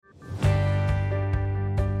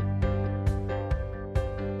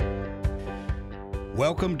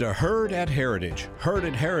Welcome to Heard at Heritage. Heard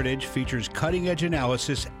at Heritage features cutting-edge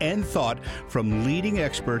analysis and thought from leading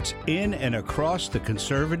experts in and across the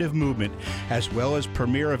conservative movement, as well as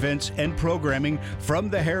premier events and programming from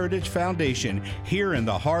the Heritage Foundation here in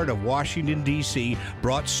the heart of Washington, D.C.,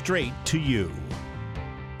 brought straight to you.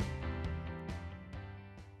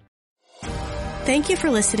 Thank you for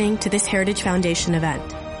listening to this Heritage Foundation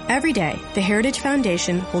event. Every day, the Heritage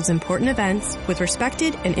Foundation holds important events with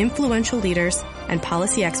respected and influential leaders and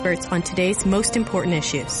policy experts on today's most important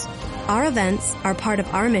issues. Our events are part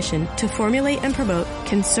of our mission to formulate and promote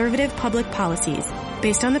conservative public policies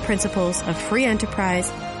based on the principles of free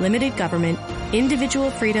enterprise, limited government,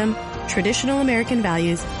 individual freedom, traditional American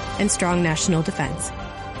values, and strong national defense.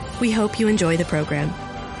 We hope you enjoy the program.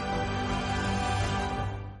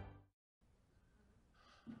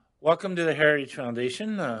 Welcome to the Heritage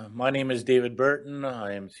Foundation. My name is David Burton.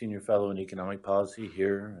 I am Senior Fellow in Economic Policy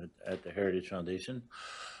here at the Heritage Foundation.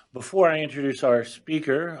 Before I introduce our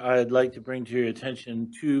speaker, I'd like to bring to your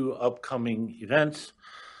attention two upcoming events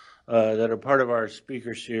that are part of our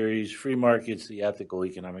speaker series, Free Markets, the Ethical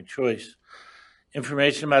Economic Choice.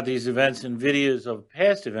 Information about these events and videos of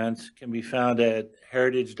past events can be found at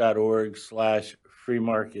heritage.org/free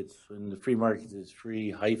markets, and the free markets is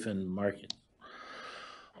free-market.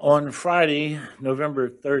 On Friday, November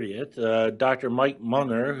 30th, Dr. Mike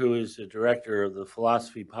Munger, who is the director of the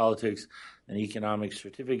Philosophy, Politics, and Economics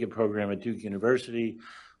Certificate Program at Duke University,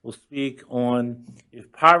 will speak on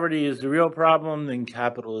if poverty is the real problem, then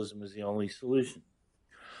capitalism is the only solution.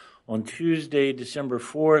 On Tuesday, December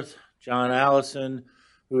 4th, John Allison,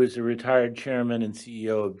 who is the retired chairman and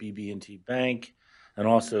CEO of BB&T Bank and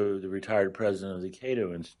also the retired president of the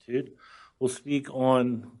Cato Institute, will speak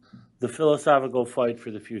on the philosophical fight for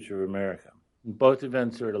the future of America. Both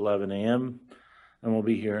events are at 11 a.m. and will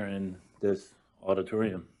be here in this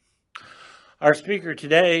auditorium. Our speaker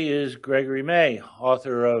today is Gregory May,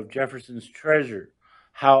 author of Jefferson's Treasure,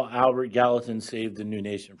 How Albert Gallatin Saved the New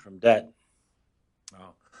Nation from Debt.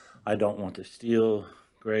 I don't want to steal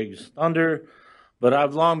Greg's thunder, but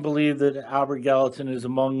I've long believed that Albert Gallatin is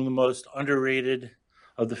among the most underrated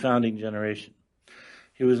of the founding generation.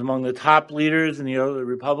 He was among the top leaders in the early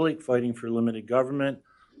republic fighting for limited government,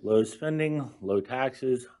 low spending, low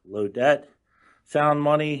taxes, low debt, sound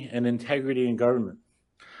money, and integrity in government.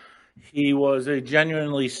 He was a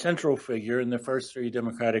genuinely central figure in the first three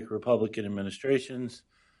Democratic Republican administrations,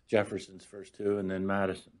 Jefferson's first two, and then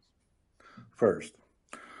Madison's first.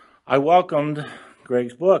 I welcomed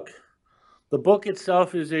Greg's book. The book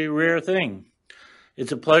itself is a rare thing.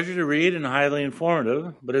 It's a pleasure to read and highly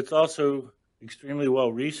informative, but it's also extremely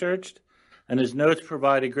well researched, and his notes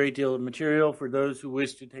provide a great deal of material for those who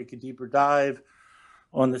wish to take a deeper dive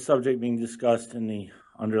on the subject being discussed in the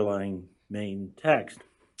underlying main text.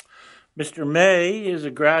 Mr. May is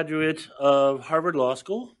a graduate of Harvard Law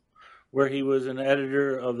School, where he was an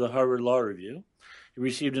editor of the Harvard Law Review. He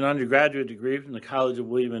received an undergraduate degree from the College of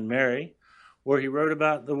William and Mary, where he wrote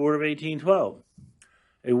about the War of 1812,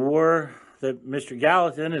 a war that Mr.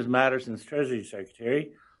 Gallatin, as Madison's Treasury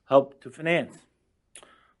Secretary, helped to finance,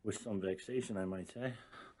 with some vexation, I might say.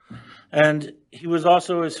 And he was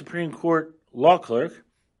also a Supreme Court law clerk,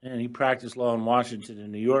 and he practiced law in Washington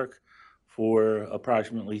and New York for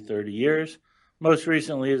approximately 30 years, most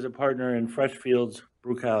recently as a partner in Freshfields,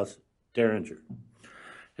 Brookhouse, Derringer.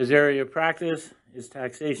 His area of practice is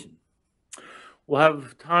taxation. We'll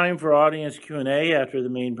have time for audience Q&A after the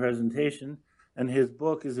main presentation, and his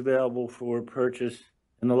book is available for purchase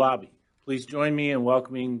in the lobby. Please join me in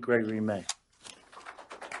welcoming Gregory May.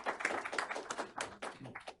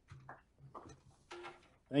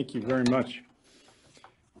 Thank you very much.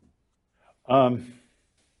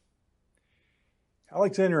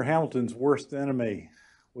 Alexander Hamilton's worst enemy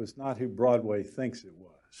was not who Broadway thinks it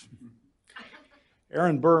was.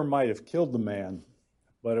 Aaron Burr might have killed the man,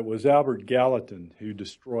 but it was Albert Gallatin who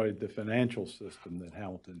destroyed the financial system that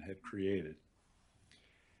Hamilton had created.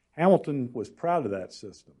 Hamilton was proud of that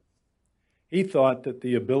system. He thought that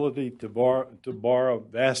the ability to borrow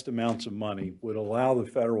vast amounts of money would allow the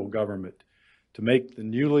federal government to make the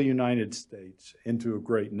newly United States into a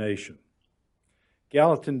great nation.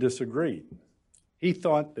 Gallatin disagreed. He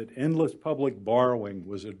thought that endless public borrowing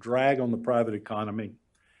was a drag on the private economy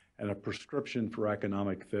and a prescription for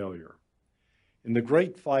economic failure. In the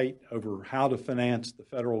great fight over how to finance the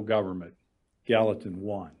federal government, Gallatin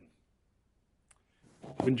won.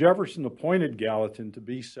 When Jefferson appointed Gallatin to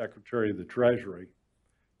be Secretary of the Treasury,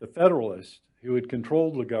 the Federalists, who had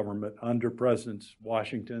controlled the government under Presidents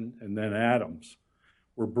Washington and then Adams,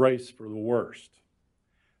 were braced for the worst.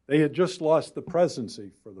 They had just lost the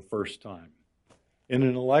presidency for the first time. in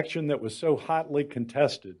an election that was so hotly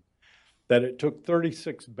contested that it took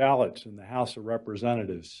 36 ballots in the House of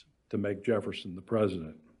Representatives to make Jefferson the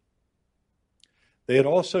president. They had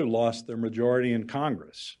also lost their majority in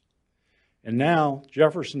Congress. And now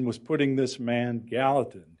Jefferson was putting this man,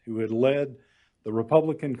 Gallatin, who had led the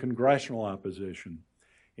Republican congressional opposition,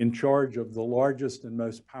 in charge of the largest and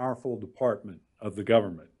most powerful department of the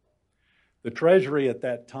government. The Treasury at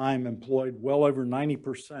that time employed well over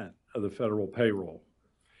 90% of the federal payroll.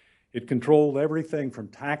 It controlled everything from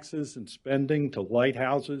taxes and spending to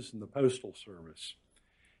lighthouses and the Postal Service.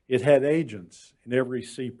 It had agents in every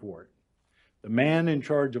seaport. The man in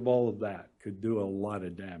charge of all of that could do a lot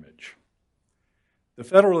of damage. The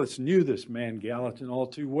Federalists knew this man, Gallatin, all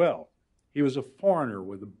too well. He was a foreigner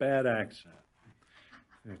with a bad accent,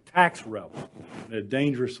 a tax rebel, and a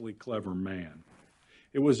dangerously clever man.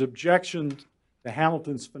 It was objections to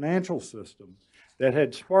Hamilton's financial system that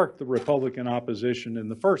had sparked the Republican opposition in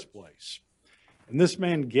the first place. And this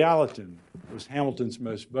man, Gallatin, was Hamilton's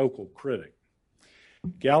most vocal critic.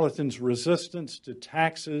 Gallatin's resistance to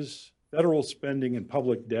taxes, federal spending, and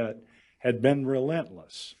public debt had been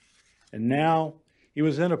relentless. And now he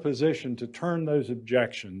was in a position to turn those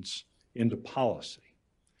objections into policy.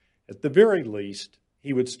 At the very least,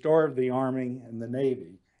 he would starve the Army and the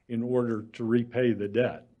Navy in order to repay the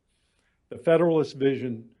debt. The Federalist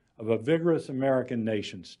vision of a vigorous American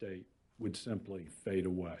nation-state would simply fade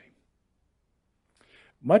away.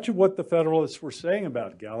 Much of what the Federalists were saying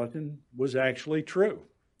about Gallatin was actually true.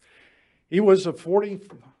 He was a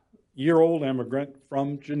 40-year-old immigrant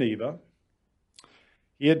from Geneva.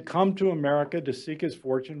 He had come to America to seek his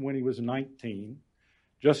fortune when he was 19,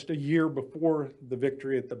 just a year before the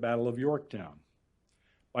victory at the Battle of Yorktown.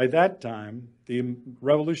 By that time, the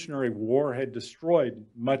Revolutionary War had destroyed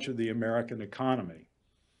much of the American economy.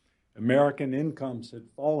 American incomes had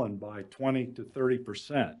fallen by 20 to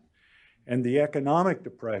 30%, and the economic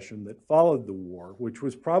depression that followed the war, which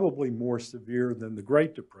was probably more severe than the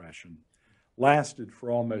Great Depression, lasted for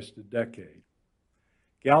almost a decade.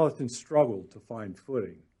 Gallatin struggled to find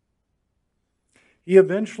footing. He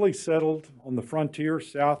eventually settled on the frontier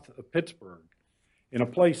south of Pittsburgh, in a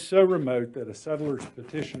place so remote that a settler's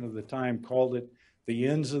petition of the time called it the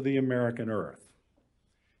ends of the American earth.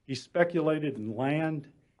 He speculated in land,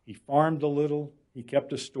 he farmed a little, he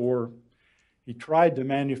kept a store, he tried to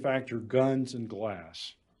manufacture guns and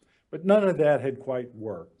glass. But none of that had quite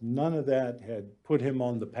worked. None of that had put him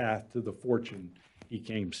on the path to the fortune he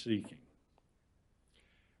came seeking.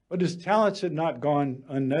 But his talents had not gone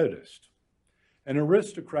unnoticed. An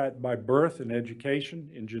aristocrat by birth and education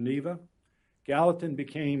in Geneva, Gallatin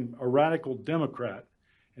became a radical Democrat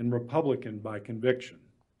and Republican by conviction.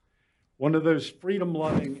 One of those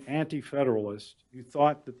freedom-loving anti-federalists who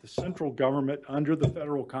thought that the central government under the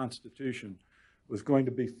federal Constitution was going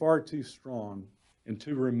to be far too strong and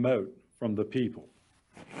too remote from the people.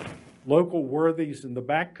 Local worthies in the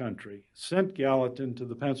backcountry sent Gallatin to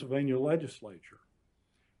the Pennsylvania legislature,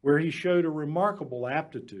 where he showed a remarkable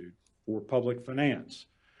aptitude for public finance,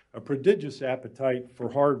 a prodigious appetite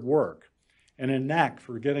for hard work, and a knack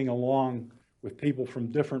for getting along with people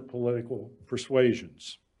from different political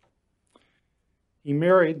persuasions. He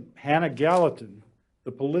married Hannah Gallatin,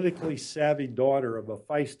 the politically savvy daughter of a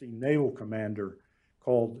feisty naval commander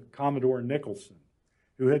called Commodore Nicholson,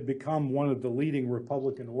 who had become one of the leading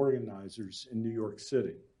Republican organizers in New York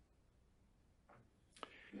City.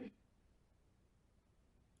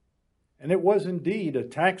 And it was indeed a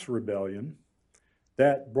tax rebellion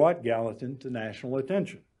that brought Gallatin to national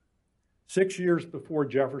attention. 6 years before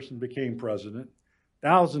Jefferson became president,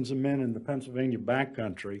 thousands of men in the Pennsylvania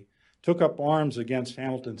backcountry took up arms against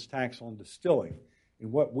Hamilton's tax on distilling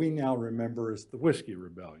in what we now remember as the Whiskey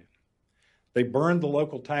Rebellion. They burned the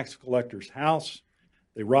local tax collector's house,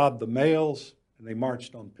 they robbed the mails, and they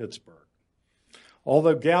marched on Pittsburgh.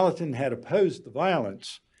 Although Gallatin had opposed the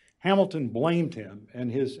violence, Hamilton blamed him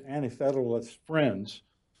and his anti-federalist friends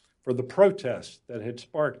for the protests that had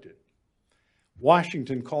sparked it.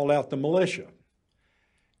 Washington called out the militia,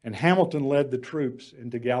 and Hamilton led the troops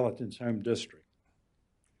into Gallatin's home district.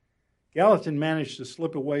 Gallatin managed to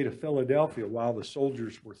slip away to Philadelphia while the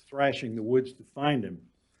soldiers were thrashing the woods to find him,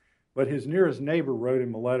 but his nearest neighbor wrote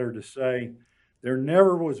him a letter to say, "There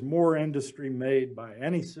never was more industry made by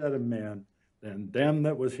any set of men than them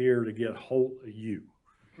that was here to get holt of you."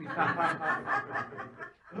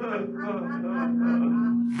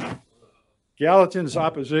 Gallatin's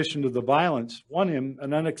opposition to the violence won him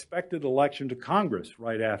an unexpected election to Congress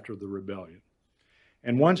right after the rebellion.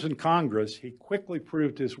 And once in Congress, he quickly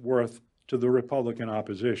proved his worth to the Republican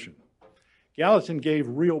opposition. Gallatin gave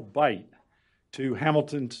real bite to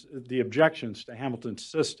the objections to Hamilton's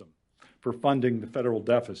system for funding the federal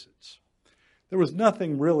deficits. There was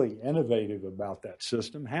nothing really innovative about that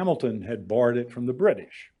system. Hamilton had borrowed it from the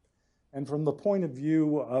British. And from the point of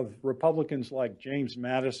view of Republicans like James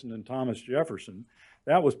Madison and Thomas Jefferson,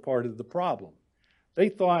 that was part of the problem. They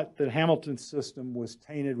thought that Hamilton's system was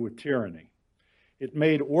tainted with tyranny. It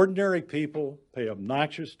made ordinary people pay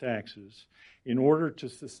obnoxious taxes in order to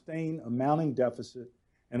sustain a mounting deficit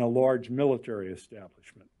and a large military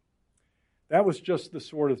establishment. That was just the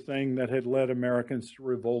sort of thing that had led Americans to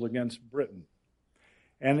revolt against Britain.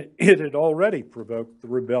 And it had already provoked the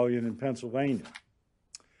rebellion in Pennsylvania.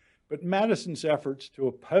 But Madison's efforts to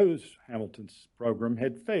oppose Hamilton's program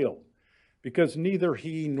had failed because neither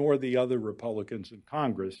he nor the other Republicans in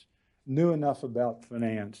Congress knew enough about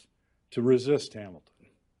finance to resist Hamilton.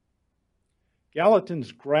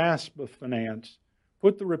 Gallatin's grasp of finance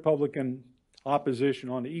put the Republican opposition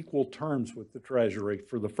on equal terms with the Treasury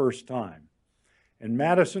for the first time. And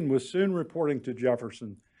Madison was soon reporting to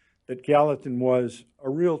Jefferson that Gallatin was a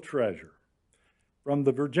real treasure. From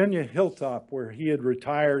the Virginia hilltop where he had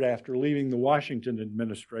retired after leaving the Washington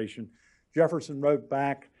administration, Jefferson wrote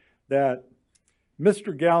back that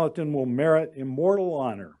Mr. Gallatin will merit immortal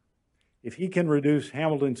honor if he can reduce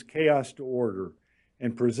Hamilton's chaos to order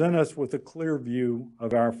and present us with a clear view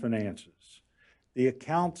of our finances. The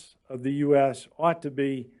accounts of the U.S. ought to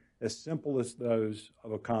be as simple as those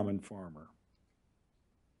of a common farmer.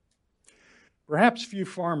 Perhaps few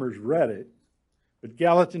farmers read it, but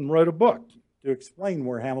Gallatin wrote a book to explain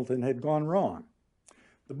where Hamilton had gone wrong.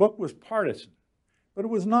 The book was partisan, but it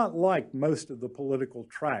was not like most of the political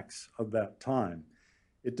tracts of that time.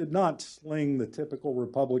 It did not sling the typical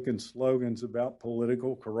Republican slogans about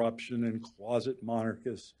political corruption and closet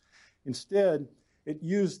monarchists. Instead, it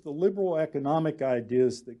used the liberal economic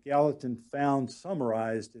ideas that Gallatin found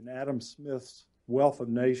summarized in Adam Smith's Wealth of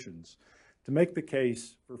Nations to make the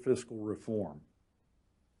case for fiscal reform.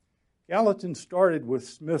 Gallatin started with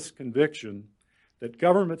Smith's conviction that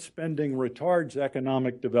government spending retards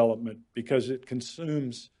economic development because it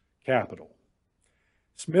consumes capital.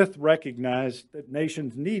 Smith recognized that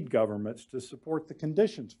nations need governments to support the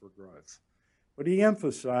conditions for growth, but he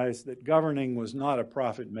emphasized that governing was not a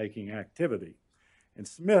profit-making activity. And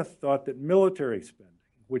Smith thought that military spending,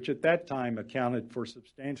 which at that time accounted for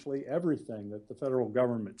substantially everything that the federal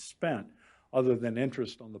government spent other than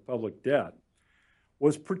interest on the public debt,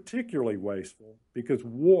 was particularly wasteful because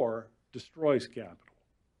war destroys capital.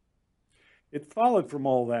 It followed from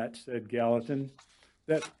all that, said Gallatin,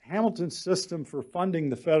 that Hamilton's system for funding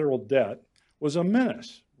the federal debt was a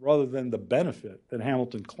menace rather than the benefit that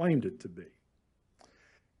Hamilton claimed it to be.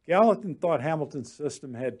 Gallatin thought Hamilton's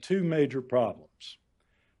system had two major problems.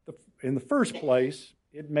 In the first place,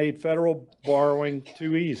 it made federal borrowing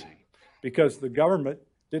too easy because the government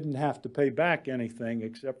didn't have to pay back anything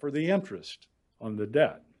except for the interest on the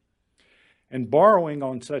debt. And borrowing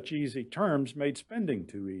on such easy terms made spending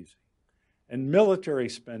too easy. And military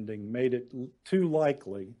spending made it too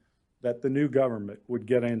likely that the new government would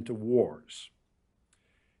get into wars.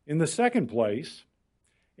 In the second place,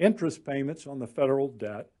 interest payments on the federal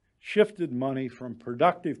debt shifted money from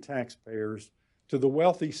productive taxpayers to the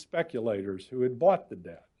wealthy speculators who had bought the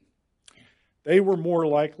debt. They were more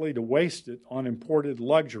likely to waste it on imported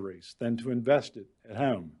luxuries than to invest it at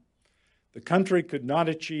home. The country could not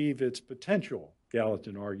achieve its potential,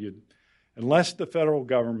 Gallatin argued, unless the federal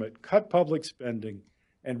government cut public spending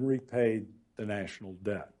and repaid the national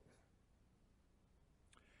debt.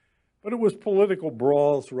 But it was political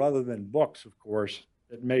brawls rather than books, of course,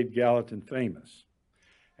 that made Gallatin famous.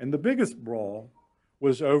 And the biggest brawl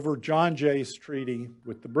was over John Jay's treaty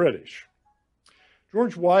with the British.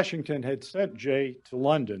 George Washington had sent Jay to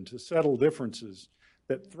London to settle differences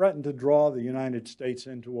that threatened to draw the United States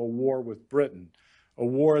into a war with Britain, a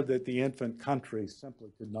war that the infant country simply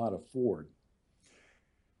could not afford.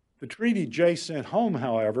 The treaty Jay sent home,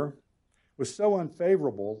 however, was so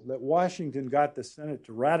unfavorable that Washington got the Senate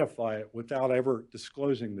to ratify it without ever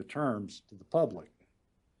disclosing the terms to the public.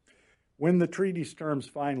 When the treaty's terms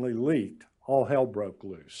finally leaked, all hell broke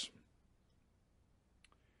loose.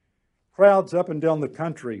 Crowds up and down the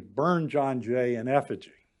country burned John Jay in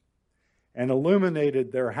effigy and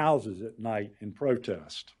illuminated their houses at night in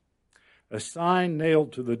protest. A sign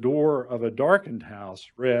nailed to the door of a darkened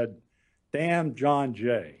house read, "Damn John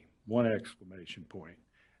Jay," one exclamation point.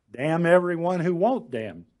 "Damn everyone who won't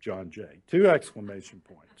damn John Jay," two exclamation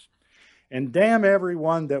points. And "damn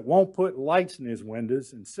everyone that won't put lights in his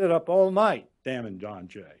windows and sit up all night damning John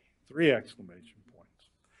Jay," three exclamation points.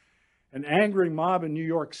 An angry mob in New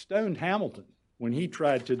York stoned Hamilton when he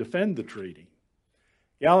tried to defend the treaty.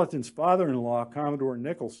 Gallatin's father-in-law, Commodore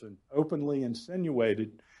Nicholson, openly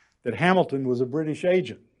insinuated that Hamilton was a British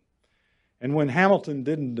agent. And when Hamilton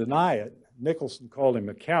didn't deny it, Nicholson called him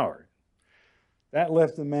a coward. That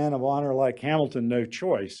left a man of honor like Hamilton no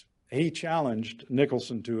choice. He challenged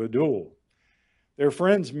Nicholson to a duel. Their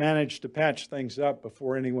friends managed to patch things up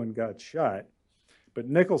before anyone got shot, but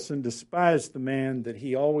Nicholson despised the man that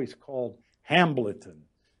he always called Hambleton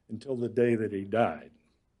until the day that he died.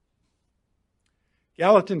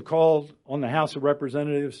 Gallatin called on the House of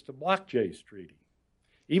Representatives to block Jay's treaty,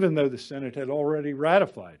 even though the Senate had already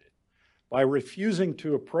ratified it, by refusing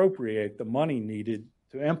to appropriate the money needed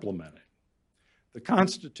to implement it. The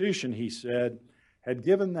Constitution, he said, had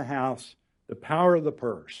given the House the power of the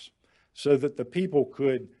purse so that the people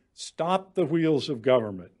could stop the wheels of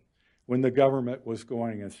government when the government was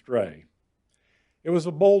going astray. It was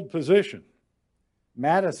a bold position.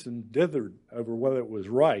 Madison dithered over whether it was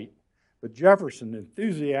right, but Jefferson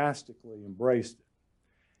enthusiastically embraced it.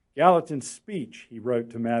 Gallatin's speech, he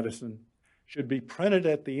wrote to Madison, should be printed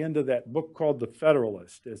at the end of that book called The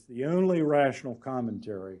Federalist as the only rational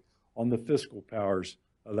commentary on the fiscal powers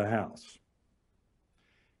of the House.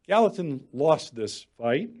 Gallatin lost this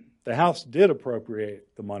fight. The House did appropriate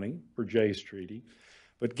the money for Jay's treaty,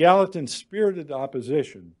 but Gallatin's spirited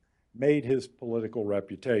opposition made his political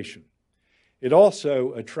reputation. It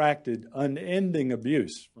also attracted unending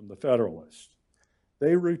abuse from the Federalists.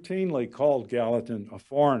 They routinely called Gallatin a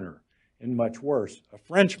foreigner, and much worse, a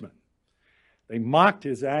Frenchman. They mocked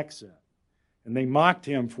his accent, and they mocked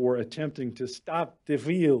him for attempting to stop the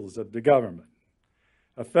wheels of the government.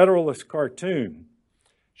 A Federalist cartoon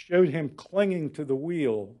showed him clinging to the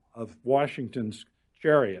wheel of Washington's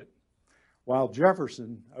chariot, while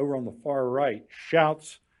Jefferson, over on the far right,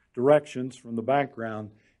 shouts directions from the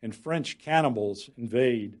background, and French cannibals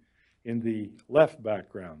invade in the left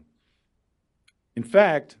background. In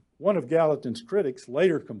fact, one of Gallatin's critics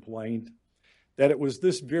later complained that it was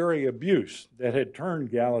this very abuse that had turned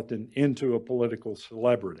Gallatin into a political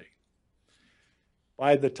celebrity.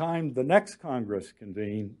 By the time the next Congress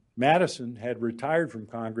convened, Madison had retired from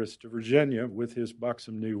Congress to Virginia with his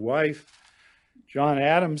buxom new wife. John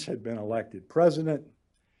Adams had been elected president,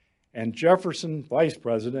 and Jefferson vice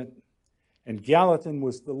president, and Gallatin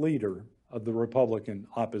was the leader of the Republican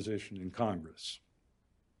opposition in Congress.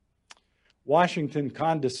 Washington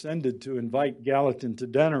condescended to invite Gallatin to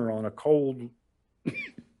dinner on a cold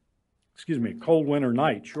winter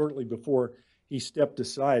night shortly before he stepped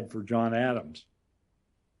aside for John Adams.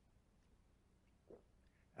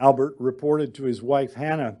 Albert reported to his wife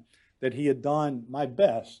Hannah that he had donned my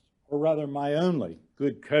best, or rather my only,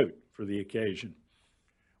 good coat for the occasion.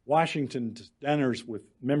 Washington's dinners with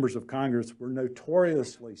members of Congress were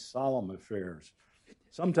notoriously solemn affairs,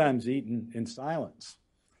 sometimes eaten in silence,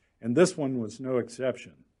 and this one was no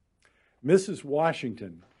exception. Mrs.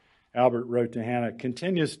 Washington, Albert wrote to Hannah,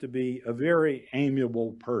 continues to be a very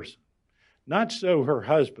amiable person. Not so her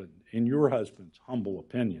husband, in your husband's humble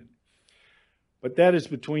opinion. But that is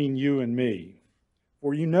between you and me.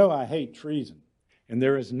 For you know I hate treason, and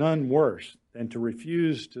there is none worse than to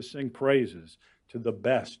refuse to sing praises to the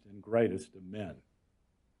best and greatest of men.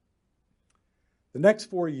 The next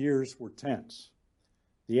 4 years were tense.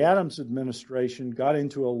 The Adams administration got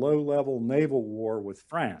into a low-level naval war with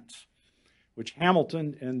France, which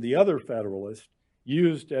Hamilton and the other Federalists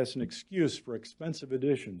used as an excuse for expensive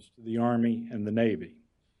additions to the Army and the Navy.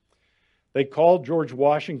 They called George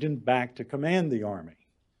Washington back to command the Army,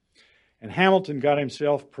 and Hamilton got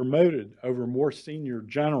himself promoted over more senior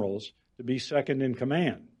generals to be second in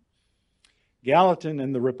command. Gallatin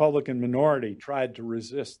and the Republican minority tried to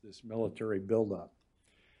resist this military buildup,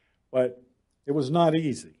 but it was not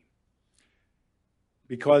easy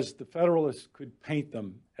because the Federalists could paint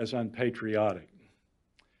them as unpatriotic.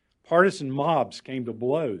 Partisan mobs came to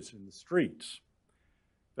blows in the streets.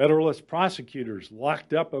 Federalist prosecutors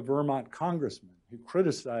locked up a Vermont congressman who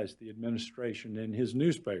criticized the administration in his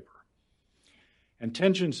newspaper. And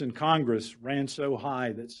tensions in Congress ran so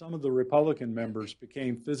high that some of the Republican members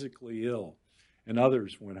became physically ill and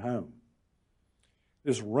others went home.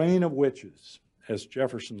 This reign of witches, as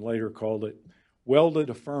Jefferson later called it, welded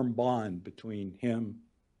a firm bond between him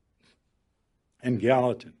and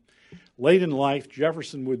Gallatin. Late in life,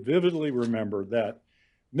 Jefferson would vividly remember that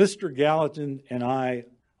Mr. Gallatin and I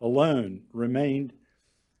alone remained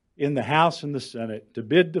in the House and the Senate to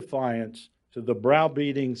bid defiance to the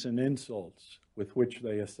browbeatings and insults with which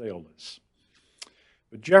they assailed us.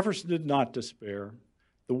 But Jefferson did not despair.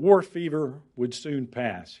 The war fever would soon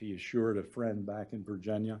pass, he assured a friend back in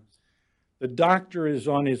Virginia. The doctor is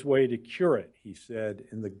on his way to cure it, he said,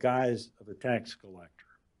 in the guise of a tax collector.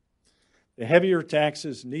 The heavier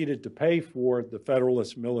taxes needed to pay for the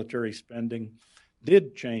Federalist military spending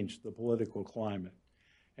did change the political climate,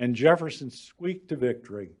 and Jefferson squeaked to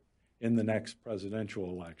victory in the next presidential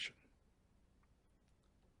election.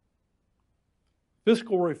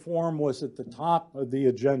 Fiscal reform was at the top of the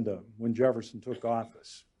agenda when Jefferson took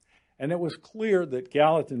office, and it was clear that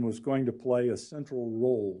Gallatin was going to play a central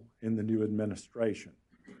role in the new administration.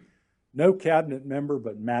 No cabinet member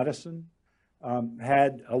but Madison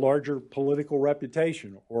had a larger political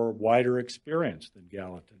reputation or wider experience than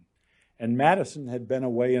Gallatin. And Madison had been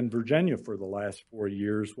away in Virginia for the last 4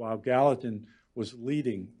 years while Gallatin was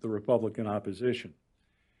leading the Republican opposition.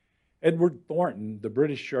 Edward Thornton, the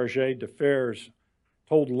British chargé d'affaires,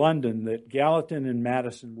 told London that Gallatin and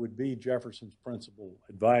Madison would be Jefferson's principal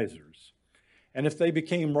advisors. And if they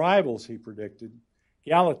became rivals, he predicted,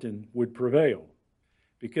 Gallatin would prevail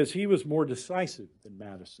because he was more decisive than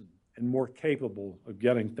Madison and more capable of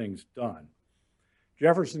getting things done.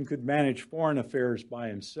 Jefferson could manage foreign affairs by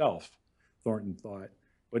himself, Thornton thought,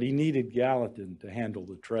 but he needed Gallatin to handle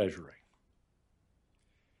the Treasury.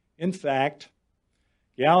 In fact,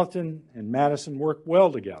 Gallatin and Madison worked well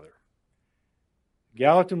together.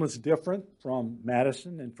 Gallatin was different from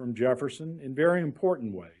Madison and from Jefferson in very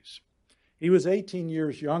important ways. He was 18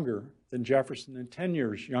 years younger than Jefferson and 10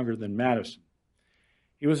 years younger than Madison.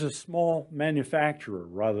 He was a small manufacturer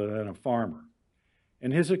rather than a farmer,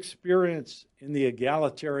 and his experience in the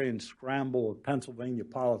egalitarian scramble of Pennsylvania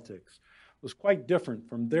politics was quite different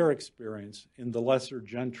from their experience in the lesser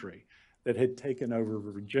gentry that had taken over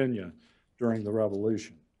Virginia during the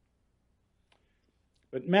Revolution.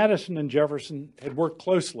 But Madison and Jefferson had worked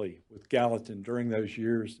closely with Gallatin during those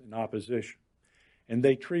years in opposition, and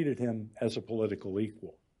they treated him as a political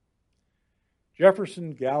equal.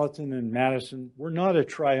 Jefferson, Gallatin, and Madison were not a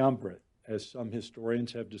triumvirate, as some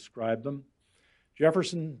historians have described them.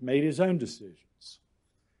 Jefferson made his own decisions,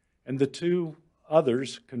 and the two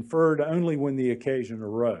others conferred only when the occasion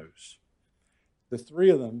arose. The three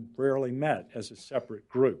of them rarely met as a separate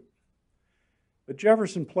group. But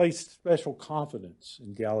Jefferson placed special confidence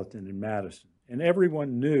in Gallatin and Madison, and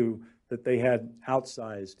everyone knew that they had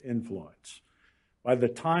outsized influence. By the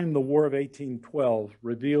time the War of 1812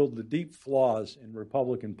 revealed the deep flaws in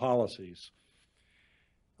Republican policies,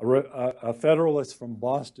 a Federalist from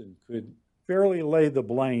Boston could fairly lay the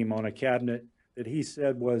blame on a cabinet that he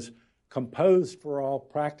said was composed for all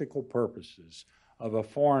practical purposes of a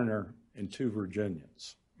foreigner and two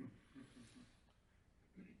Virginians.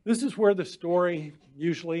 This is where the story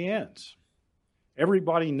usually ends.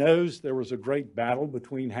 Everybody knows there was a great battle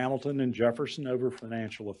between Hamilton and Jefferson over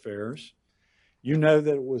financial affairs. You know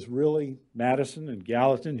that it was really Madison and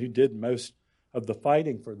Gallatin who did most of the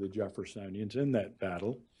fighting for the Jeffersonians in that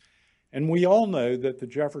battle. And we all know that the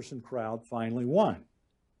Jefferson crowd finally won.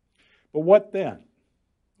 But what then?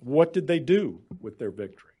 What did they do with their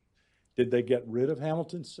victory? Did they get rid of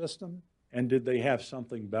Hamilton's system? And did they have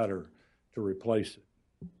something better to replace it?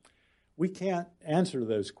 We can't answer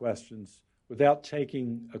those questions without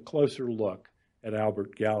taking a closer look at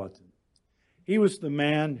Albert Gallatin. He was the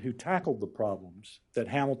man who tackled the problems that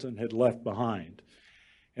Hamilton had left behind,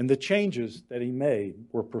 and the changes that he made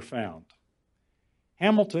were profound.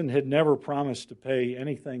 Hamilton had never promised to pay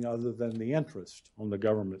anything other than the interest on the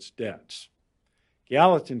government's debts.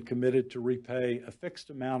 Gallatin committed to repay a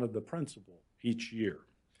fixed amount of the principal each year,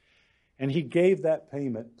 and he gave that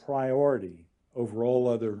payment priority over all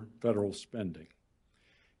other federal spending.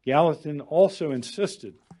 Gallatin also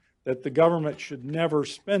insisted that the government should never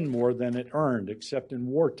spend more than it earned except in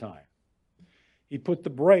wartime. He put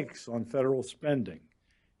the brakes on federal spending.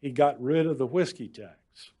 He got rid of the whiskey tax.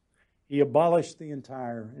 He abolished the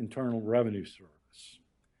entire Internal Revenue Service.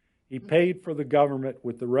 He paid for the government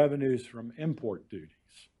with the revenues from import duties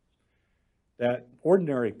that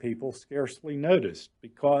ordinary people scarcely noticed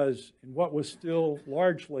because in what was still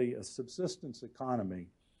largely a subsistence economy,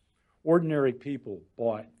 ordinary people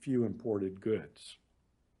bought few imported goods.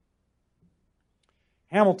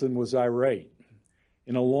 Hamilton was irate.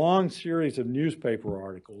 In a long series of newspaper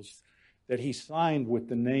articles that he signed with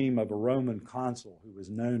the name of a Roman consul who was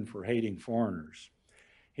known for hating foreigners,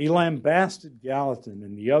 he lambasted Gallatin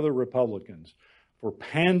and the other Republicans for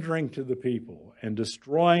pandering to the people and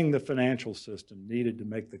destroying the financial system needed to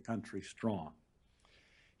make the country strong.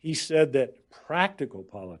 He said that practical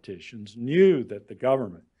politicians knew that the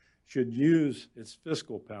government should use its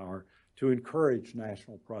fiscal power to encourage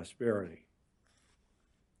national prosperity.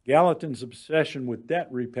 Gallatin's obsession with debt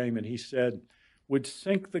repayment, he said, would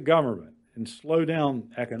sink the government and slow down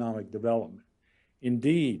economic development.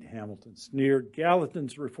 Indeed, Hamilton sneered,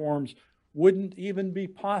 Gallatin's reforms wouldn't even be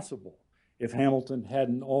possible if Hamilton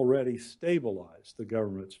hadn't already stabilized the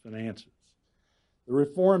government's finances. The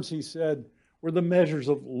reforms, he said, were the measures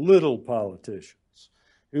of little politicians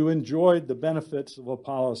who enjoyed the benefits of a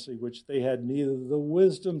policy which they had neither the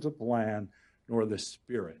wisdom to plan nor the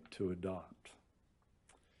spirit to adopt.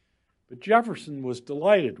 But Jefferson was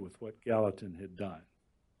delighted with what Gallatin had done.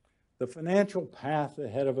 The financial path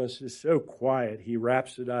ahead of us is so quiet, he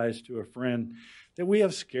rhapsodized to a friend, that we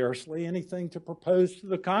have scarcely anything to propose to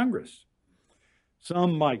the Congress.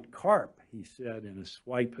 Some might carp, he said in a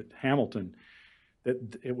swipe at Hamilton,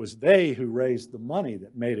 that it was they who raised the money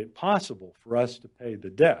that made it possible for us to pay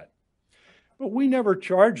the debt. But we never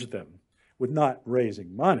charged them with not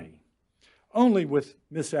raising money, only with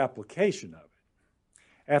misapplication of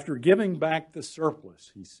it. After giving back the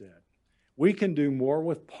surplus, he said, we can do more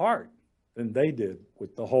with part than they did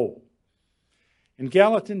with the whole. And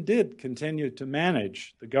Gallatin did continue to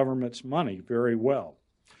manage the government's money very well.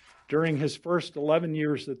 During his first 11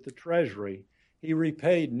 years at the Treasury, he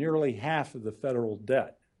repaid nearly half of the federal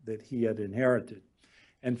debt that he had inherited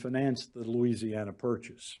and financed the Louisiana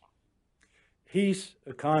Purchase. Peace,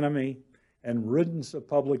 economy, and riddance of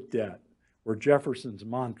public debt were Jefferson's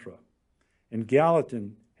mantra, and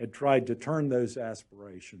Gallatin had tried to turn those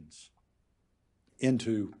aspirations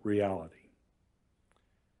into reality.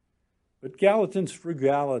 But Gallatin's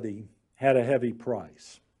frugality had a heavy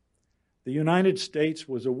price. The United States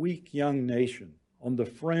was a weak young nation on the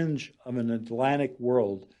fringe of an Atlantic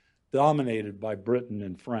world dominated by Britain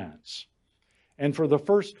and France. And for the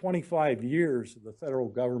first 25 years of the federal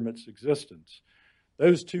government's existence,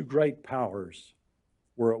 those two great powers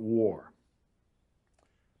were at war.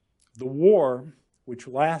 The war, which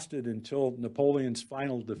lasted until Napoleon's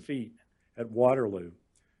final defeat at Waterloo,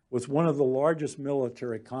 was one of the largest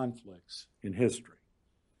military conflicts in history.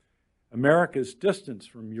 America's distance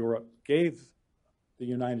from Europe gave the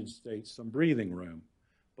United States some breathing room,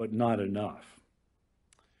 but not enough.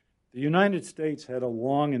 The United States had a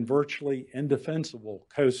long and virtually indefensible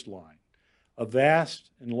coastline, a vast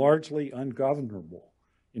and largely ungovernable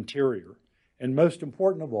interior, and most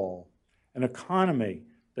important of all, an economy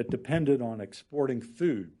that depended on exporting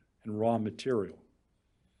food and raw material.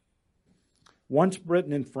 Once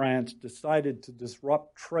Britain and France decided to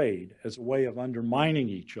disrupt trade as a way of undermining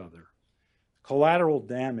each other, collateral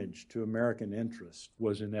damage to American interests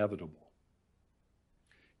was inevitable.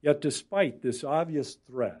 Yet despite this obvious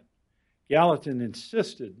threat, Gallatin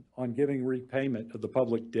insisted on giving repayment of the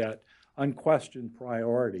public debt unquestioned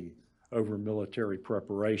priority over military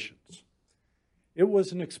preparations. It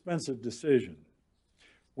was an expensive decision.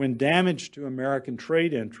 When damage to American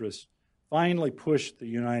trade interests finally pushed the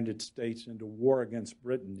United States into war against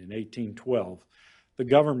Britain in 1812, the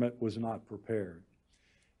government was not prepared.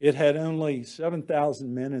 It had only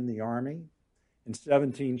 7,000 men in the Army and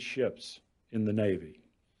 17 ships in the Navy.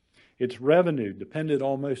 Its revenue depended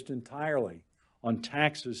almost entirely on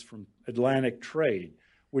taxes from Atlantic trade,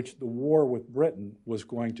 which the war with Britain was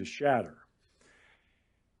going to shatter.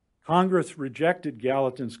 Congress rejected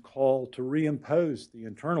Gallatin's call to reimpose the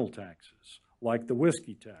internal taxes, like the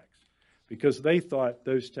whiskey tax, because they thought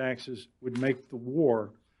those taxes would make the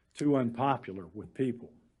war too unpopular with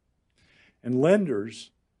people. And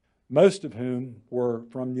lenders, most of whom were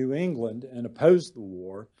from New England and opposed the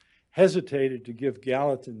war, hesitated to give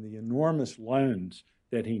Gallatin the enormous loans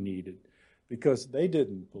that he needed because they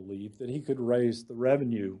didn't believe that he could raise the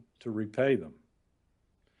revenue to repay them.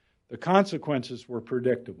 The consequences were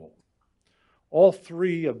predictable. All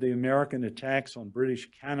three of the American attacks on British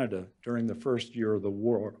Canada during the first year of the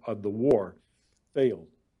war failed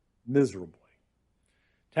miserably.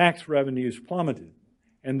 Tax revenues plummeted,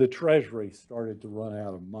 and the Treasury started to run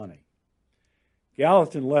out of money.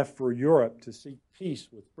 Gallatin left for Europe to seek peace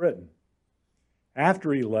with Britain.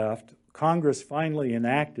 After he left, Congress finally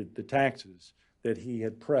enacted the taxes that he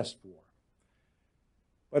had pressed for.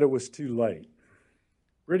 But it was too late.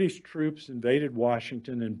 British troops invaded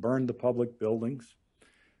Washington and burned the public buildings.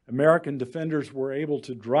 American defenders were able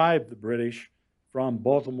to drive the British from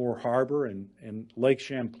Baltimore Harbor and Lake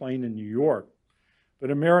Champlain in New York,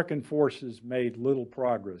 but American forces made little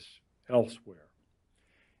progress elsewhere.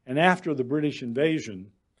 And after the British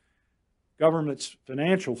invasion, government's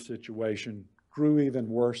financial situation grew even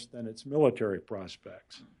worse than its military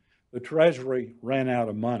prospects. The Treasury ran out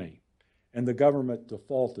of money, and the government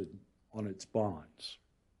defaulted on its bonds.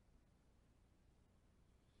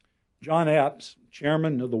 John Epps,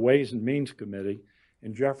 chairman of the Ways and Means Committee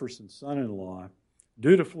and Jefferson's son-in-law,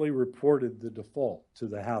 dutifully reported the default to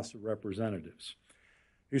the House of Representatives,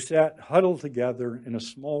 who sat huddled together in a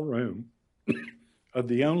small room of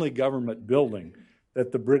the only government building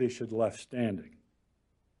that the British had left standing.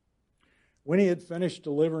 When he had finished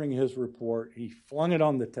delivering his report, he flung it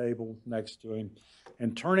on the table next to him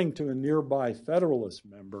and, turning to a nearby Federalist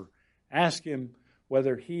member, asked him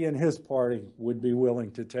whether he and his party would be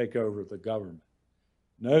willing to take over the government.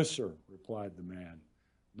 "No, sir," replied the man,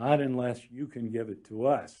 "not unless you can give it to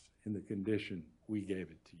us in the condition we gave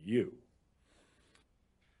it to you."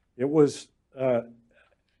 It was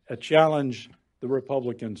a challenge the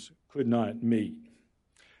Republicans could not meet.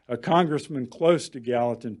 A congressman close to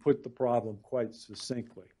Gallatin put the problem quite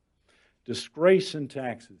succinctly. "Disgrace and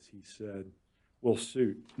taxes," he said, "will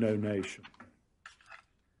suit no nation."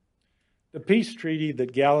 The peace treaty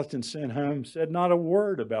that Gallatin sent home said not a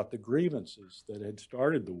word about the grievances that had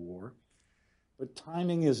started the war, but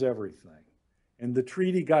timing is everything. And the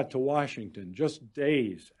treaty got to Washington just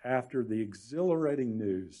days after the exhilarating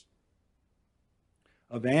news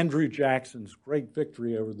of Andrew Jackson's great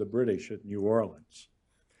victory over the British at New Orleans.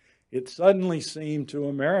 It suddenly seemed to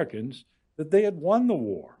Americans that they had won the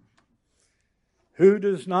war. "Who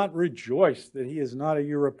does not rejoice that he is not a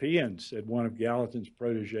European?" said one of Gallatin's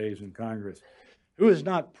protégés in Congress. "Who is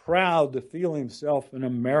not proud to feel himself an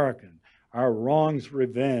American, our wrongs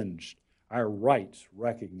revenged, our rights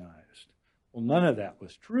recognized?" Well, none of that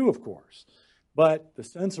was true, of course, but the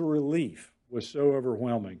sense of relief was so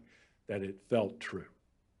overwhelming that it felt true.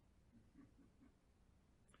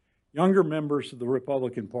 Younger members of the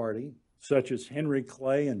Republican Party, such as Henry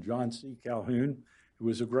Clay and John C. Calhoun, who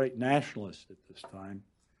was a great nationalist at this time,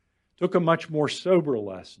 took a much more sober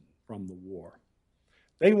lesson from the war.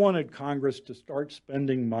 They wanted Congress to start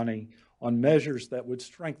spending money on measures that would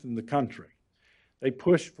strengthen the country. They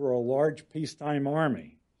pushed for a large peacetime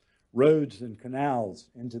army, roads and canals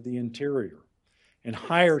into the interior, and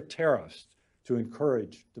higher tariffs to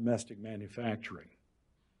encourage domestic manufacturing.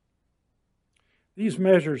 These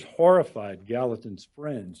measures horrified Gallatin's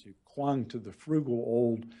friends who clung to the frugal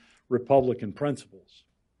old Republican principles.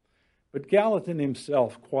 But Gallatin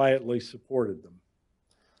himself quietly supported them.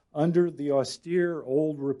 Under the austere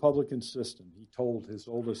old Republican system, he told his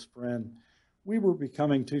oldest friend, we were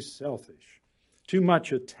becoming too selfish, too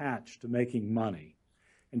much attached to making money,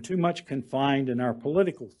 and too much confined in our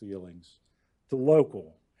political feelings to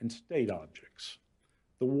local and state objects.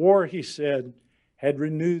 The war, he said, had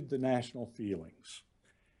renewed the national feelings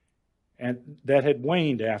and that had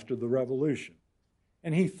waned after the Revolution,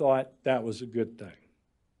 and he thought that was a good thing.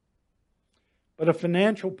 But a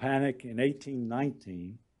financial panic in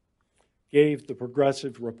 1819 gave the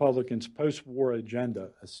progressive Republicans' post-war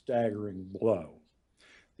agenda a staggering blow.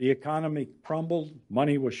 The economy crumbled,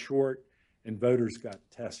 money was short, and voters got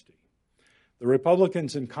testy. The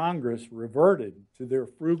Republicans in Congress reverted to their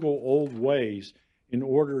frugal old ways in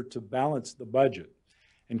order to balance the budget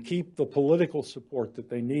and keep the political support that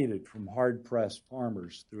they needed from hard-pressed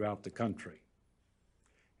farmers throughout the country.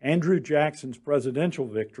 Andrew Jackson's presidential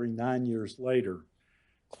victory 9 years later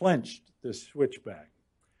clinched this switchback.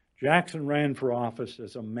 Jackson ran for office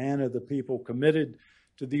as a man of the people committed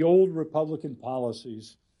to the old Republican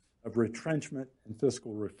policies of retrenchment and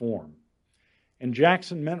fiscal reform. And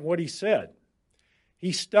Jackson meant what he said.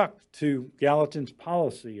 He stuck to Gallatin's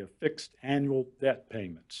policy of fixed annual debt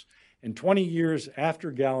payments. And 20 years after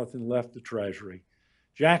Gallatin left the Treasury,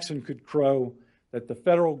 Jackson could crow that the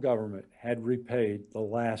federal government had repaid the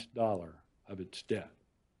last dollar of its debt.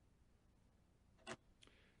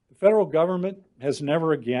 The federal government has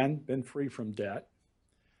never again been free from debt,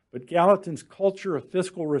 but Gallatin's culture of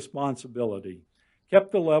fiscal responsibility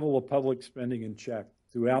kept the level of public spending in check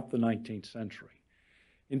throughout the 19th century.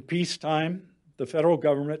 In peacetime, the federal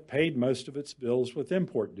government paid most of its bills with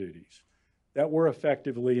import duties that were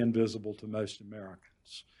effectively invisible to most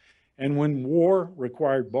Americans. And when war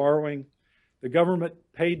required borrowing, the government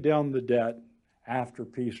paid down the debt after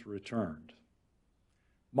peace returned.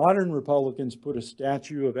 Modern Republicans put a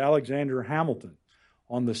statue of Alexander Hamilton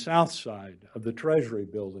on the south side of the Treasury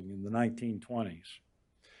building in the 1920s.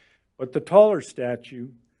 But the taller statue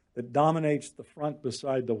that dominates the front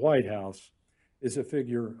beside the White House is a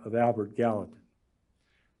figure of Albert Gallatin.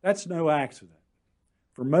 That's no accident.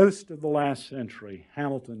 For most of the last century,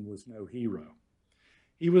 Hamilton was no hero.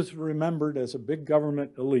 He was remembered as a big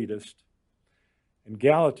government elitist, and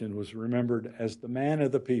Gallatin was remembered as the man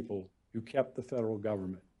of the people who kept the federal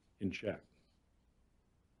government in check.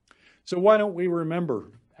 So why don't we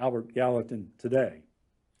remember Albert Gallatin today?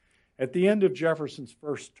 At the end of Jefferson's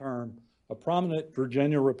first term, a prominent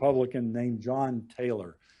Virginia Republican named John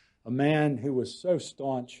Taylor, a man who was so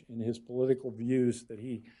staunch in his political views that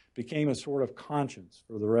he became a sort of conscience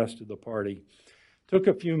for the rest of the party, took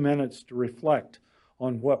a few minutes to reflect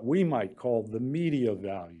on what we might call the media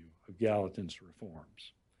value of Gallatin's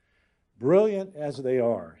reforms. Brilliant as they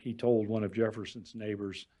are, he told one of Jefferson's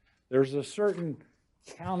neighbors, there's a certain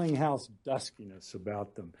counting house duskiness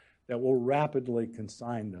about them that will rapidly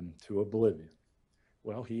consign them to oblivion.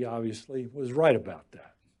 Well, he obviously was right about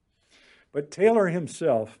that. But Taylor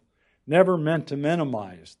himself never meant to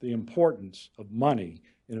minimize the importance of money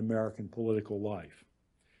in American political life.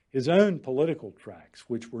 His own political tracts,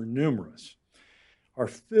 which were numerous, are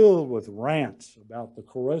filled with rants about the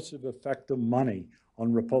corrosive effect of money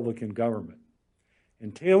on Republican government.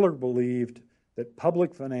 And Taylor believed that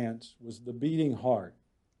public finance was the beating heart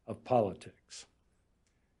of politics.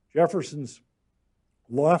 Jefferson's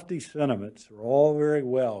lofty sentiments are all very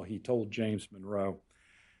well, he told James Monroe,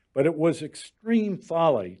 but it was extreme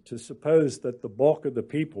folly to suppose that the bulk of the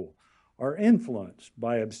people are influenced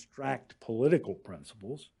by abstract political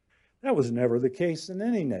principles. That was never the case in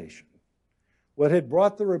any nation. What had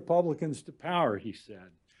brought the Republicans to power, he said,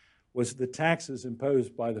 was the taxes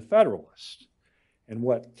imposed by the Federalists, and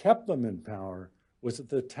what kept them in power was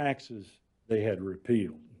the taxes they had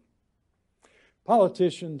repealed.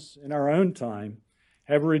 Politicians in our own time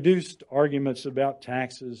have reduced arguments about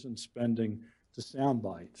taxes and spending to sound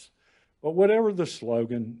bites. But whatever the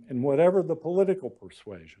slogan and whatever the political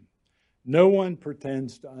persuasion, no one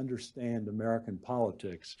pretends to understand American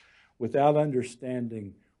politics without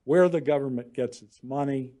understanding where the government gets its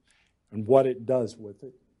money and what it does with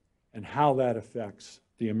it and how that affects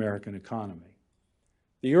the American economy.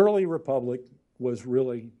 The early republic was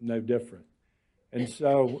really no different. And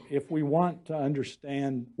so if we want to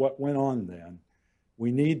understand what went on then,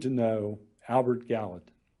 we need to know Albert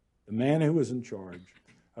Gallatin, the man who was in charge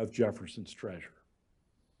of Jefferson's treasure.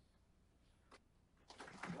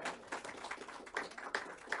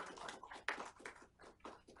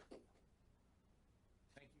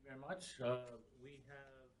 Thank you very much. We have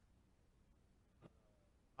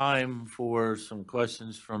time for some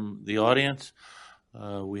questions from the audience.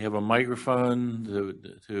 We have a microphone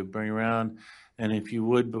to bring around. And if you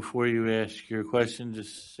would, before you ask your question,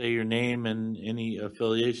 just say your name and any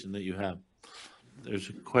affiliation that you have. There's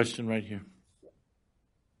a question right here.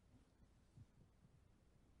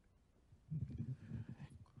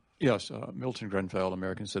 Yes, Milton Grenfell,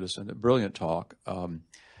 American Citizen. Brilliant talk.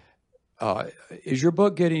 Is your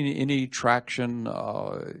book getting any traction,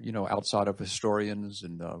 outside of historians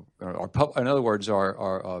and, in other words,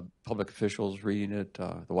 are public officials reading it,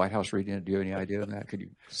 the White House reading it? Do you have any idea on that? Could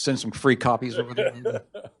you send some free copies over there?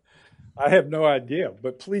 I have no idea,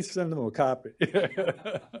 but please send them a copy.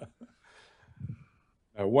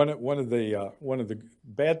 One of the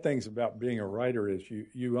bad things about being a writer is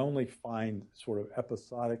you only find sort of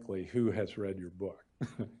episodically who has read your book.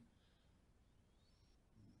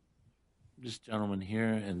 This gentleman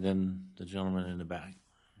here, and then the gentleman in the back.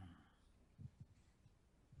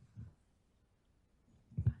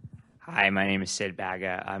 Hi, my name is Sid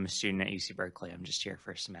Baga. I'm a student at UC Berkeley. I'm just here for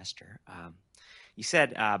a semester. You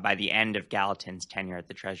said by the end of Gallatin's tenure at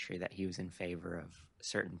the Treasury that he was in favor of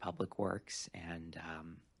certain public works, and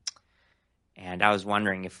I was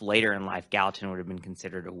wondering if later in life Gallatin would have been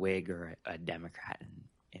considered a Whig or a Democrat.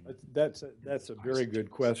 That's a very good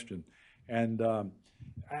question, and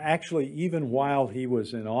actually, even while he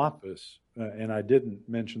was in office, and I didn't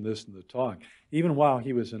mention this in the talk, even while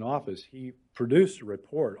he was in office, he produced a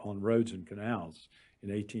report on roads and canals in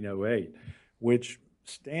 1808, which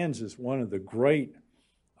stands as one of the great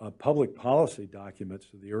public policy documents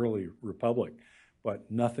of the early republic, but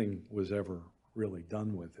nothing was ever really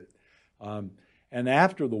done with it. And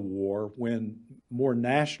after the war, when more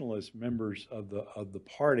nationalist members of the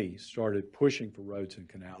party started pushing for roads and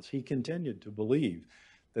canals, he continued to believe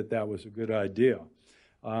that was a good idea.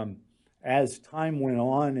 As time went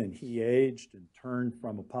on and he aged and turned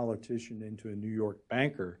from a politician into a New York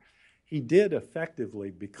banker, he did effectively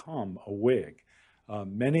become a Whig.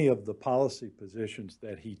 Many of the policy positions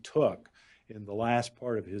that he took in the last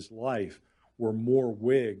part of his life were more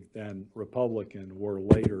Whig than Republican or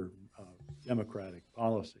later Democratic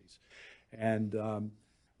policies.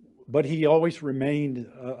 But he always remained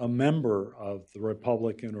a member of the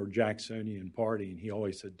Republican or Jacksonian Party, and he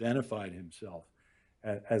always identified himself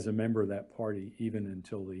as a member of that party even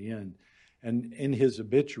until the end. And in his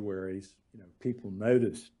obituaries, people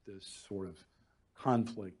noticed this sort of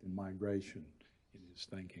conflict and migration in his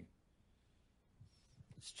thinking.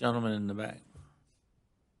 This gentleman in the back.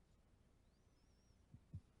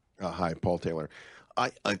 Hi, Paul Taylor.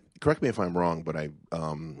 I correct me if I'm wrong, but I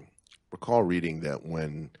recall reading that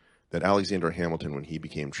Alexander Hamilton, when he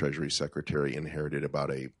became Treasury Secretary, inherited about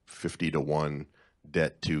a 50-to-1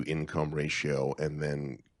 debt-to-income ratio, and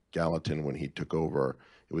then Gallatin, when he took over,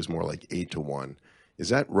 it was more like 8-to-1. Is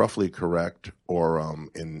that roughly correct? Or,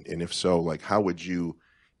 and if so, like, how would you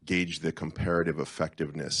gauge the comparative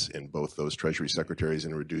effectiveness in both those Treasury secretaries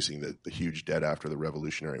in reducing the huge debt after the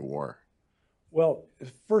Revolutionary War? Well,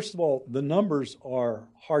 first of all, the numbers are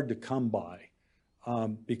hard to come by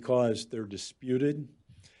because they're disputed.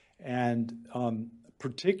 And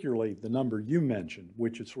particularly the number you mentioned,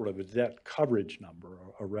 which is sort of a debt coverage number,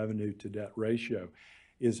 a revenue to debt ratio,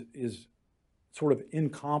 is sort of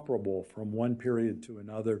incomparable from one period to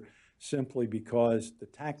another, simply because the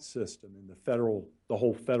tax system and the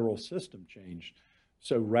whole federal system changed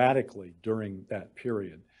so radically during that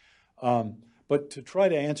period. But to try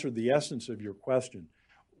to answer the essence of your question,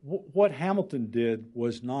 what Hamilton did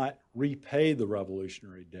was not repay the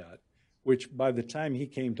Revolutionary debt, which by the time he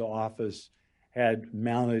came to office had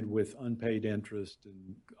mounted with unpaid interest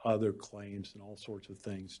and other claims and all sorts of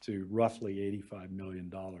things to roughly $85 million.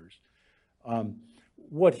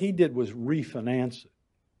 What he did was refinance it.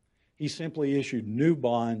 He simply issued new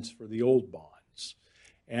bonds for the old bonds.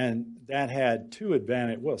 And that had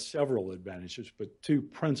several advantages, but two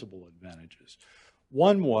principal advantages.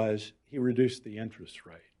 One was he reduced the interest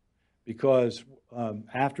rate because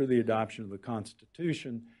after the adoption of the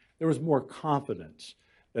Constitution, there was more confidence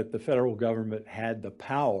that the federal government had the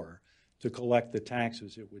power to collect the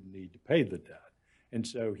taxes it would need to pay the debt. And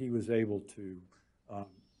so he was able to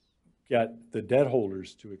get the debt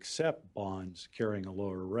holders to accept bonds carrying a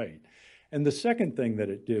lower rate. And the second thing that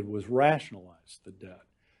it did was rationalize the debt,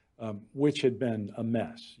 which had been a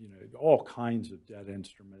mess. All kinds of debt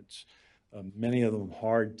instruments, many of them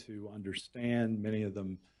hard to understand, many of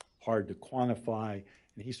them hard to quantify.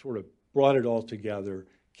 And he sort of brought it all together,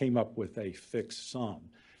 came up with a fixed sum.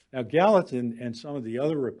 Now, Gallatin and some of the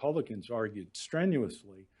other Republicans argued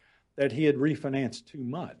strenuously that he had refinanced too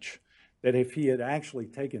much, that if he had actually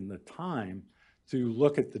taken the time to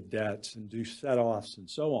look at the debts and do set-offs and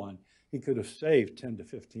so on, he could have saved 10 to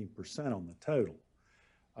 15% on the total.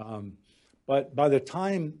 But by the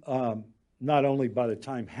time, not only by the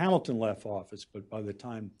time Hamilton left office, but by the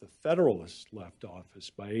time the Federalists left office,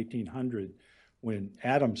 by 1800, when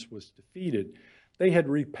Adams was defeated, they had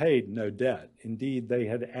repaid no debt. Indeed, they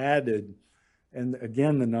had added, and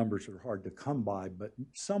again, the numbers are hard to come by, but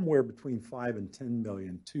somewhere between 5 and 10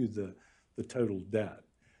 million to the total debt.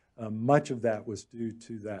 Much of that was due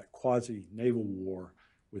to that quasi-naval war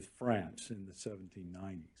with France in the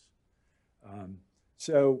 1790s.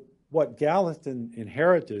 So what Gallatin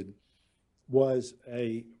inherited was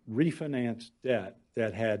a refinanced debt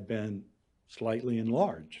that had been slightly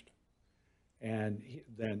enlarged. And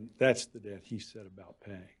then that's the debt he set about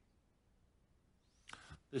paying.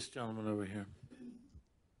 This gentleman over here.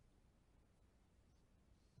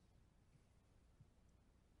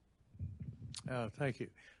 Thank you.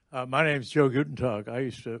 My name is Joe Gutentag. I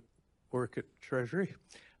used to work at Treasury,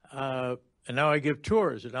 and now I give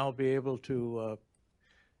tours, and I'll be able to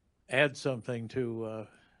add something to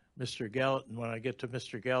Mr. Gallatin when I get to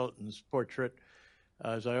Mr. Gallatin's portrait,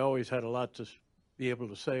 as I always had a lot to be able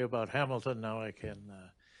to say about Hamilton. Now I can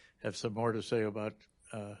have some more to say about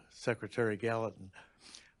Secretary Gallatin.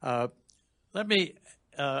 I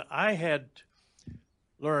had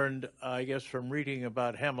learned, I guess, from reading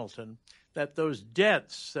about Hamilton, that those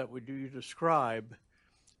debts that you describe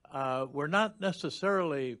were not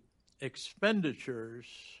necessarily expenditures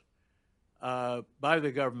by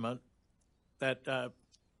the government that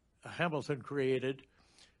Hamilton created,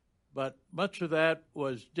 but much of that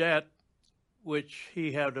was debt which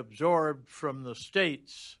he had absorbed from the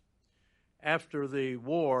states after the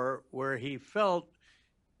war, where he felt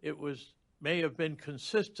it may have been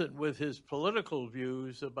consistent with his political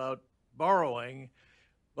views about borrowing,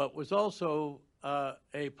 but was also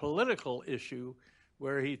a political issue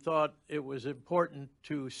where he thought it was important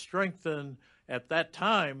to strengthen, at that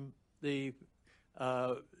time, the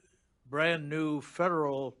brand new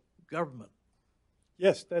federal government.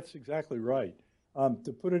 Yes, that's exactly right.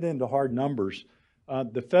 To put it into hard numbers,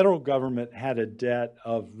 the federal government had a debt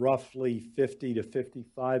of roughly 50 to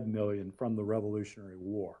 55 million from the Revolutionary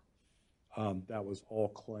War. That was all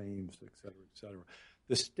claims, et cetera, et cetera.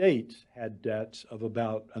 The states had debts of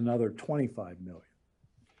about another 25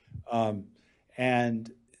 million.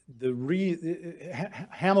 And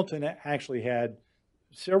Hamilton actually had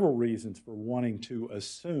several reasons for wanting to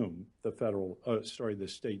assume the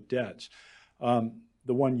state debts.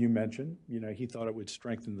 The one you mentioned, he thought it would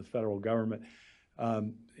strengthen the federal government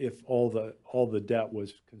if all the debt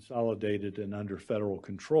was consolidated and under federal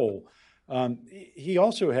control. He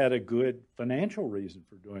also had a good financial reason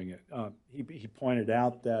for doing it. He pointed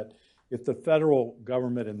out that if the federal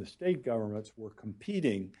government and the state governments were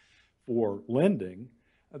competing for lending,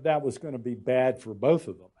 that was going to be bad for both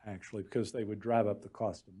of them, actually, because they would drive up the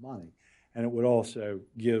cost of money. And it would also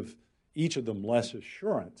give each of them less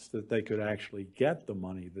assurance that they could actually get the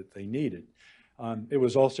money that they needed. It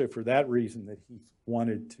was also for that reason that he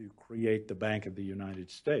wanted to create the Bank of the United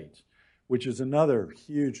States, which is another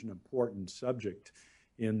huge and important subject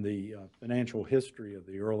in the financial history of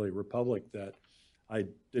the early republic that I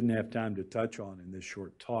didn't have time to touch on in this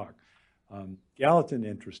short talk. Gallatin,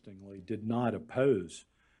 interestingly, did not oppose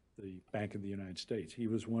the Bank of the United States. He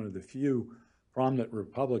was one of the few prominent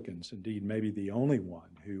Republicans, indeed maybe the only one,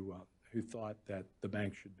 who thought that the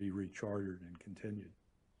bank should be rechartered and continued.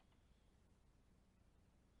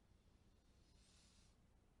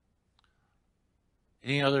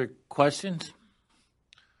 Any other questions?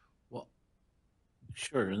 Well,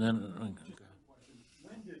 sure, and then When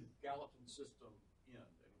did Gallatin's system end,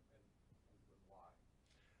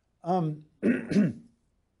 and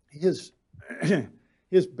why?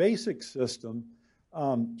 His basic system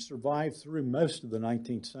survived through most of the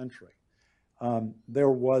 19th century. There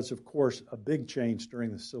was, of course, a big change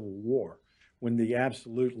during the Civil War when the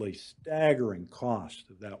absolutely staggering cost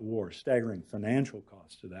of that war, staggering financial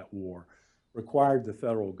cost of that war, required the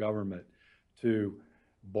federal government to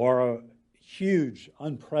borrow huge,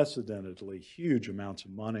 unprecedentedly huge amounts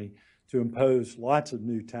of money to impose lots of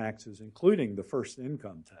new taxes, including the first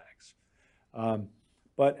income tax.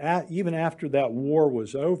 But even after that war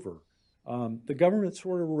was over, the government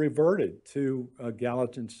sort of reverted to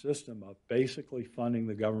Gallatin's system of basically funding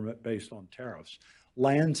the government based on tariffs.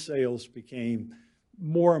 Land sales became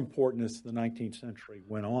more important as the 19th century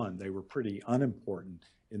went on. They were pretty unimportant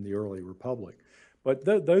in the early republic. But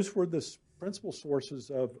those were the principal sources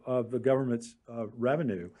of the government's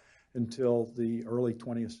revenue until the early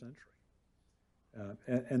 20th century.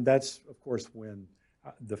 And that's, of course, when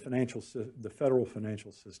the federal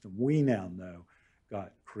financial system we now know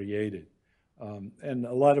got created. And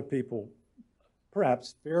a lot of people,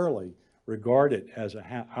 perhaps fairly, regard it as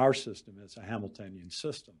our system as a Hamiltonian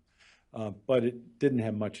system. But it didn't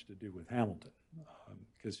have much to do with Hamilton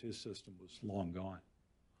because his system was long gone.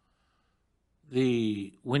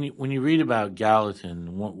 When you read about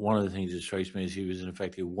Gallatin, one of the things that strikes me is he was in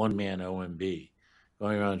effect a one-man OMB,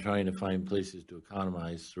 going around trying to find places to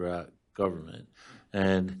economize throughout government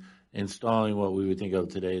and installing what we would think of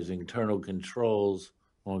today as internal controls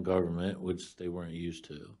on government, which they weren't used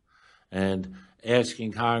to, and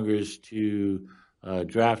asking Congress to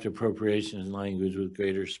draft appropriations language with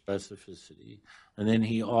greater specificity. And then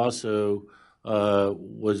he also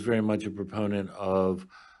was very much a proponent of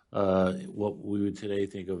what we would today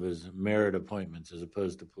think of as merit appointments as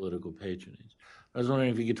opposed to political patronage. I was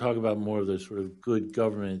wondering if you could talk about more of those sort of good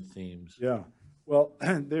government themes. Yeah, well,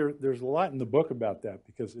 there's a lot in the book about that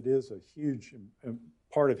because it is a huge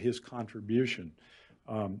part of his contribution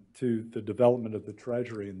to the development of the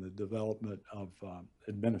Treasury and the development of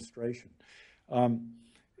administration.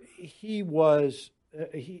 He was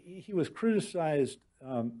criticized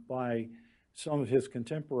by some of his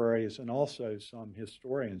contemporaries and also some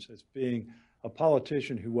historians as being a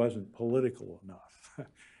politician who wasn't political enough.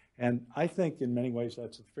 And I think in many ways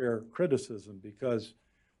that's a fair criticism because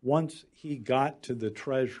once he got to the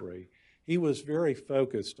Treasury, he was very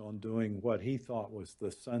focused on doing what he thought was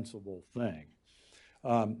the sensible thing.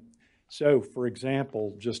 So, for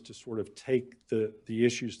example, just to sort of take the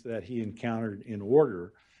issues that he encountered in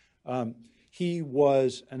order, he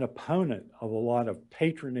was an opponent of a lot of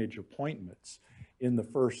patronage appointments in the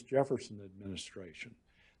first Jefferson administration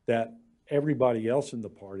that everybody else in the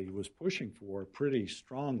party was pushing for pretty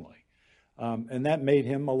strongly. And that made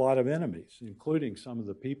him a lot of enemies, including some of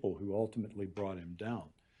the people who ultimately brought him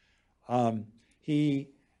down. He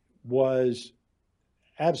was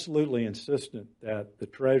absolutely insistent that the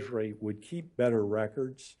Treasury would keep better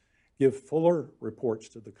records, give fuller reports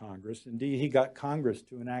to the Congress. Indeed, he got Congress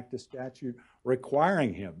to enact a statute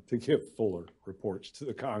requiring him to give fuller reports to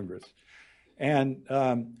the Congress. And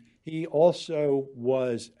he also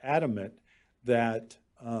was adamant that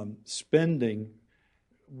spending,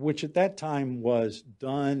 which at that time was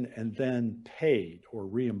done and then paid or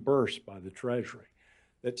reimbursed by the Treasury,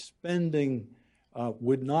 that spending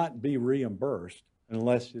would not be reimbursed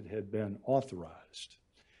unless it had been authorized.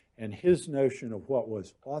 And his notion of what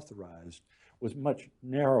was authorized was much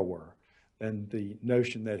narrower than the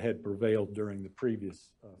notion that had prevailed during the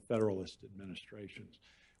previous Federalist administrations,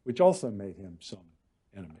 which also made him some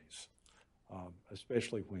enemies,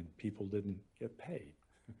 especially when people didn't get paid,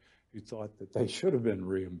 who thought that they should have been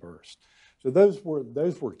reimbursed. So those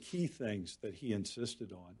were key things that he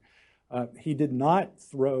insisted on. He did not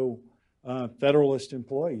throw Federalist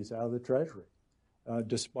employees out of the Treasury.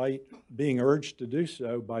 despite being urged to do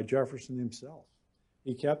so by Jefferson himself.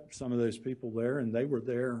 He kept some of those people there, and they were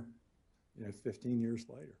there 15 years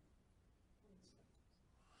later.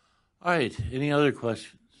 All right. Any other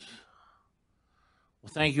questions?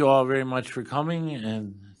 Well, thank you all very much for coming,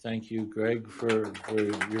 and thank you, Greg, for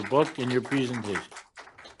your book and your presentation.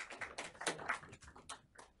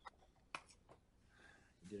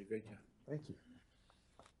 You did a great job. Thank you.